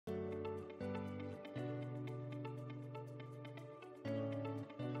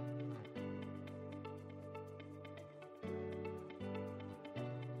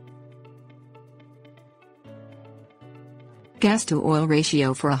Gas to oil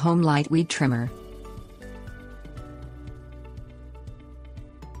ratio for a Homelite weed trimmer.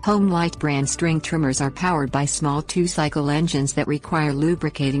 Homelite brand string trimmers are powered by small 2-cycle engines that require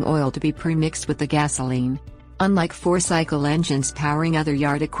lubricating oil to be pre-mixed with the gasoline. Unlike 4-cycle engines powering other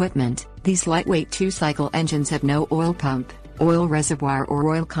yard equipment, these lightweight 2-cycle engines have no oil pump, oil reservoir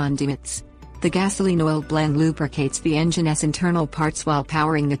or oil conduits. The gasoline oil blend lubricates the engine's internal parts while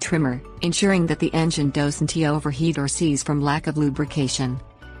powering the trimmer, ensuring that the engine doesn't overheat or seize from lack of lubrication.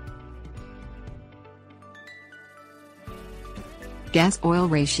 Gas-oil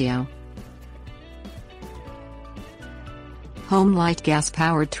ratio. Homelite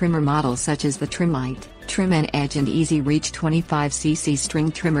gas-powered trimmer models such as the Trimlite, Trim and Edge and Easy Reach 25cc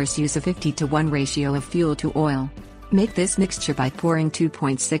string trimmers use a 50 to 1 ratio of fuel to oil. Make this mixture by pouring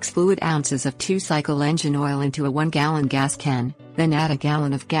 2.6 fluid ounces of 2-cycle engine oil into a 1-gallon gas can, then add a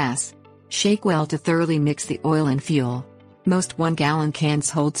gallon of gas. Shake well to thoroughly mix the oil and fuel. Most 1-gallon cans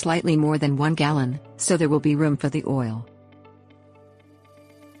hold slightly more than 1 gallon, so there will be room for the oil.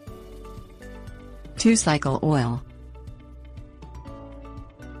 2-cycle oil.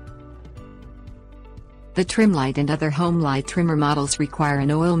 The Trimlite and other Homelite trimmer models require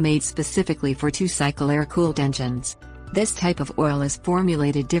an oil made specifically for 2-cycle air-cooled engines. This type of oil is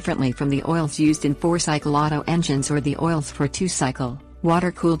formulated differently from the oils used in 4-cycle auto engines or the oils for 2-cycle,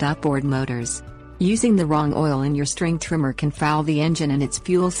 water-cooled outboard motors. Using the wrong oil in your string trimmer can foul the engine and its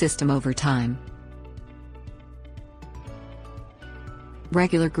fuel system over time.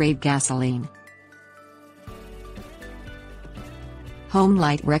 Regular grade gasoline.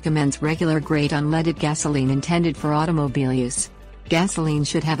 Homelite recommends regular grade unleaded gasoline intended for automobile use. Gasoline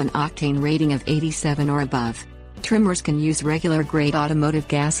should have an octane rating of 87 or above. Trimmers can use regular grade automotive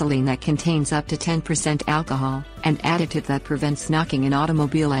gasoline that contains up to 10% alcohol, an additive that prevents knocking in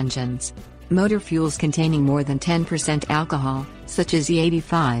automobile engines. Motor fuels containing more than 10% alcohol, such as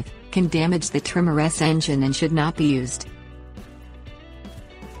E85, can damage the trimmer's engine and should not be used.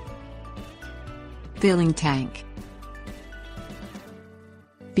 Filling tank.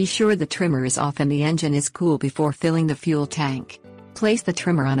 Be sure the trimmer is off and the engine is cool before filling the fuel tank. Place the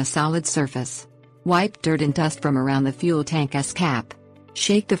trimmer on a solid surface. Wipe dirt and dust from around the fuel tank's cap.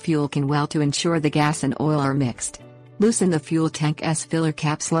 Shake the fuel can well to ensure the gas and oil are mixed. Loosen the fuel tank's filler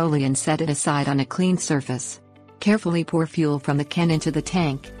cap slowly and set it aside on a clean surface. Carefully pour fuel from the can into the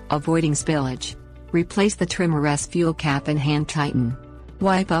tank, avoiding spillage. Replace the trimmer's fuel cap and hand tighten.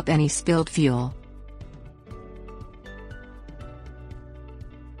 Wipe up any spilled fuel.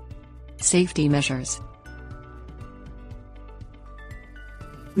 Safety measures.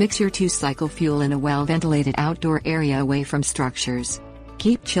 Mix your 2-cycle fuel in a well-ventilated outdoor area away from structures.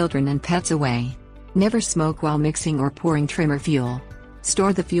 Keep children and pets away. Never smoke while mixing or pouring trimmer fuel.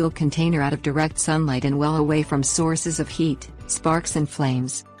 Store the fuel container out of direct sunlight and well away from sources of heat, sparks and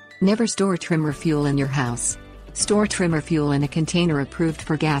flames. Never store trimmer fuel in your house. Store trimmer fuel in a container approved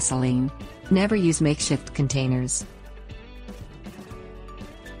for gasoline. Never use makeshift containers.